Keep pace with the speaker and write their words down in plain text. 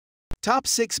Top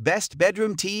 6 Best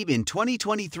Bedroom TV in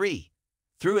 2023.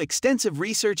 Through extensive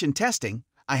research and testing,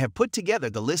 I have put together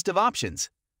the list of options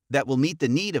that will meet the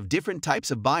need of different types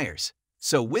of buyers.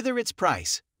 So whether it's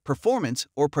price, performance,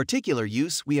 or particular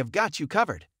use, we have got you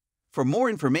covered. For more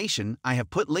information, I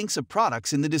have put links of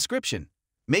products in the description.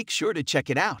 Make sure to check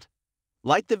it out.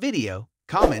 Like the video,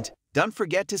 comment, don't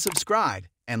forget to subscribe,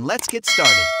 and let's get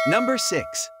started. Number 6.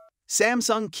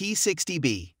 Samsung Key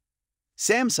 60B.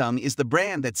 Samsung is the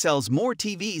brand that sells more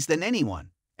TVs than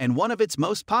anyone, and one of its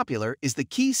most popular is the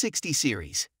Key 60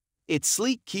 series. Its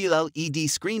sleek QLED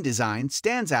screen design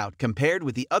stands out compared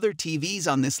with the other TVs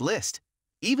on this list,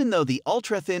 even though the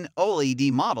ultra-thin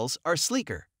OLED models are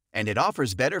sleeker, and it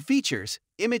offers better features,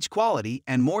 image quality,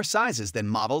 and more sizes than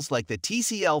models like the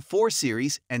TCL 4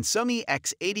 series and Sony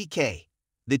X80K.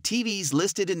 The TVs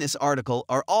listed in this article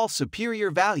are all superior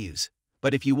values,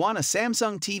 but if you want a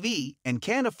Samsung TV and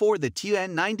can't afford the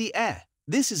TN90E,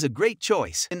 this is a great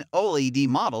choice. And OLED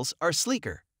models are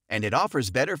sleeker, and it offers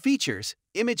better features,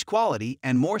 image quality,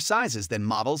 and more sizes than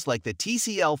models like the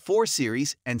TCL 4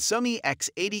 series and Sony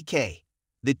X80K.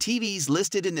 The TVs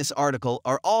listed in this article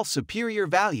are all superior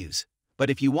values,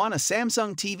 but if you want a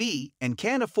Samsung TV and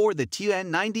can't afford the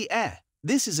TN90E,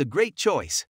 this is a great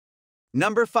choice.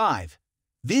 Number 5.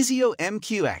 Vizio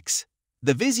MQX.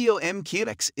 The Vizio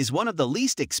MQX is one of the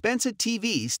least expensive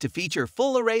TVs to feature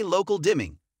full-array local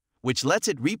dimming, which lets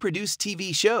it reproduce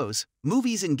TV shows,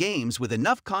 movies, and games with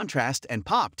enough contrast and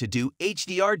pop to do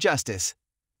HDR justice.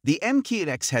 The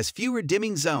MQX has fewer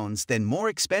dimming zones than more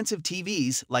expensive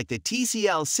TVs like the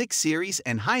TCL 6 series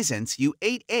and Hisense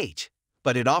U8H,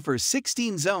 but it offers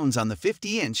 16 zones on the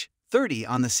 50-inch, 30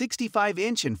 on the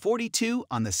 65-inch, and 42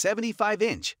 on the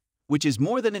 75-inch, which is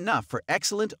more than enough for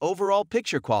excellent overall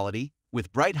picture quality,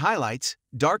 with bright highlights,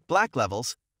 dark black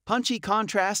levels, punchy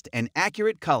contrast, and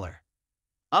accurate color.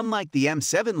 Unlike the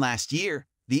M7 last year,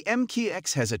 the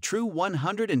MQX has a true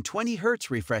 120 Hz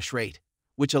refresh rate,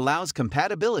 which allows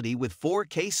compatibility with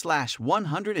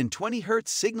 4K/120 Hz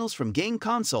signals from game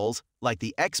consoles like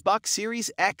the Xbox Series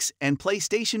X and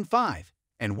PlayStation 5,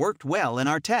 and worked well in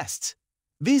our tests.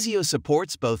 Vizio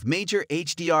supports both major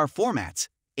HDR formats,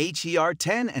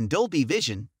 HDR10 and Dolby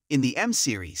Vision, in the M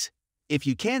series. If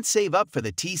you can't save up for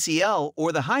the TCL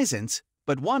or the Hisense,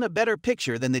 but want a better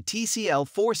picture than the TCL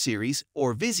 4 series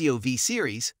or Vizio V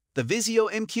series, the Vizio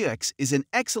MQX is an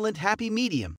excellent happy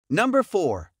medium. Number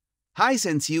 4.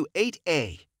 Hisense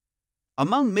U8A.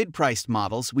 Among mid-priced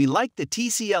models, we like the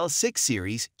TCL 6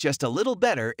 series just a little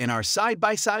better in our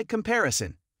side-by-side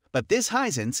comparison, but this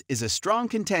Hisense is a strong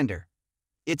contender.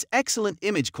 Its excellent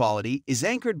image quality is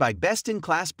anchored by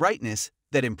best-in-class brightness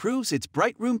that improves its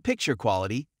bright room picture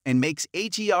quality and makes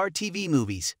HDR TV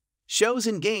movies, shows,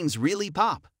 and games really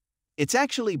pop. It's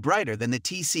actually brighter than the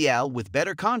TCL with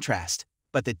better contrast,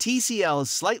 but the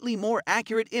TCL's slightly more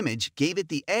accurate image gave it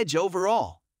the edge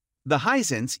overall. The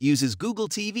Hisense uses Google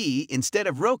TV instead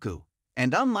of Roku,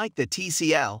 and unlike the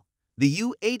TCL, the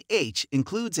U8H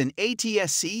includes an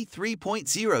ATSC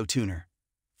 3.0 tuner.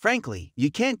 Frankly,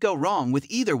 you can't go wrong with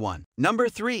either one. Number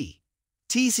 3.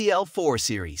 TCL 4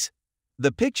 series.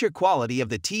 The picture quality of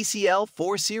the TCL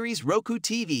 4 series Roku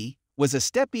TV was a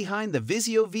step behind the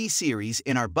Vizio V series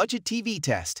in our budget TV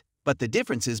test, but the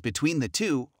differences between the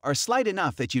two are slight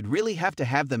enough that you'd really have to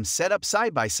have them set up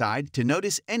side by side to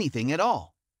notice anything at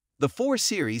all. The 4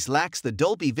 series lacks the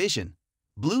Dolby Vision,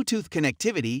 Bluetooth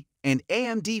connectivity, and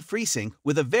AMD FreeSync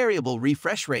with a variable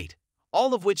refresh rate,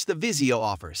 all of which the Vizio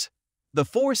offers. The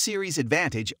 4 series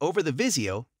advantage over the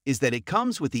Vizio is that it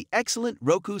comes with the excellent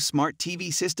Roku Smart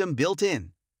TV system built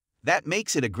in. That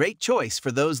makes it a great choice for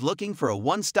those looking for a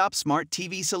one-stop smart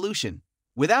TV solution,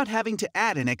 without having to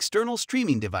add an external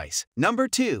streaming device. Number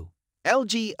 2.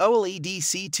 LG OLED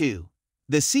C2.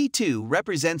 The C2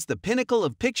 represents the pinnacle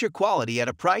of picture quality at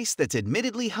a price that's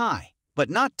admittedly high, but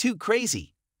not too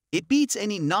crazy. It beats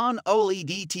any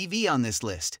non-OLED TV on this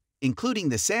list, including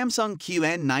the Samsung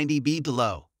QN90B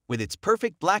below, with its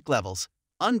perfect black levels,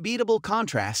 unbeatable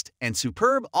contrast, and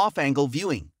superb off-angle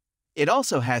viewing. It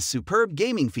also has superb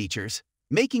gaming features,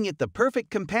 making it the perfect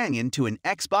companion to an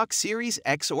Xbox Series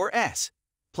X or S,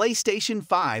 PlayStation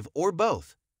 5, or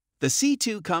both. The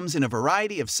C2 comes in a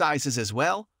variety of sizes as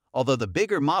well, although the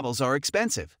bigger models are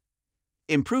expensive.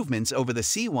 Improvements over the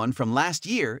C1 from last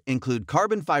year include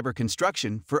carbon fiber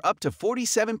construction for up to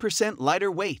 47%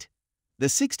 lighter weight. The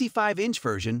 65-inch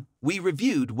version we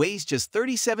reviewed weighs just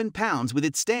 37 pounds with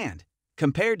its stand,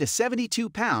 compared to 72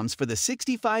 pounds for the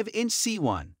 65-inch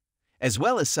C1, as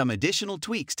well as some additional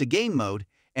tweaks to game mode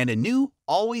and a new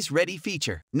Always Ready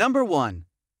feature. Number 1.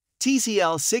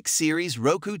 TCL 6 Series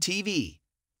Roku TV.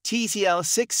 TCL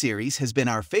 6 Series has been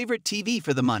our favorite TV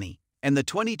for the money, and the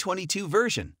 2022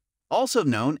 version, also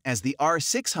known as the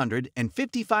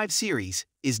R655 series,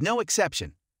 is no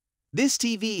exception. This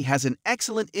TV has an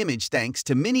excellent image thanks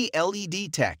to mini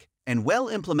LED tech and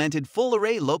well-implemented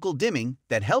full-array local dimming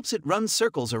that helps it run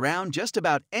circles around just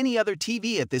about any other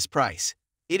TV at this price.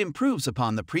 It improves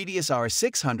upon the previous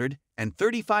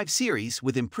R635 series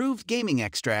with improved gaming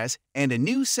extras and a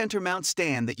new center mount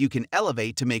stand that you can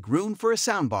elevate to make room for a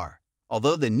soundbar,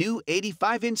 although the new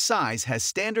 85-inch size has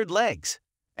standard legs.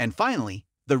 And finally,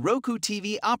 the Roku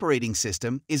TV operating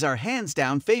system is our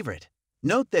hands-down favorite.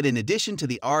 Note that in addition to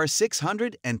the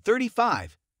R635,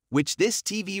 which this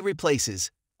TV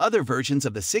replaces, other versions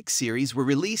of the 6 series were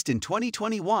released in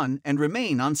 2021 and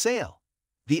remain on sale.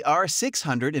 The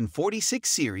R646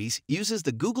 series uses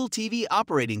the Google TV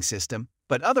operating system,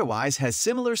 but otherwise has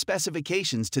similar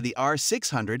specifications to the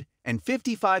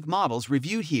R655 models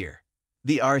reviewed here.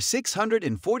 The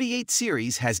R648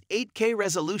 series has 8K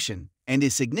resolution and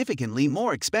is significantly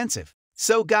more expensive.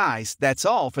 So guys, that's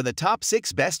all for the top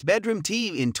 6 best bedroom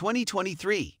TV in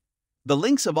 2023. The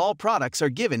links of all products are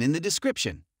given in the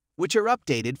description, which are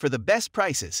updated for the best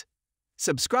prices.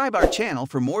 Subscribe our channel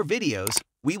for more videos.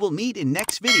 We will meet in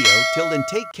next video. Till then,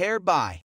 take care. Bye.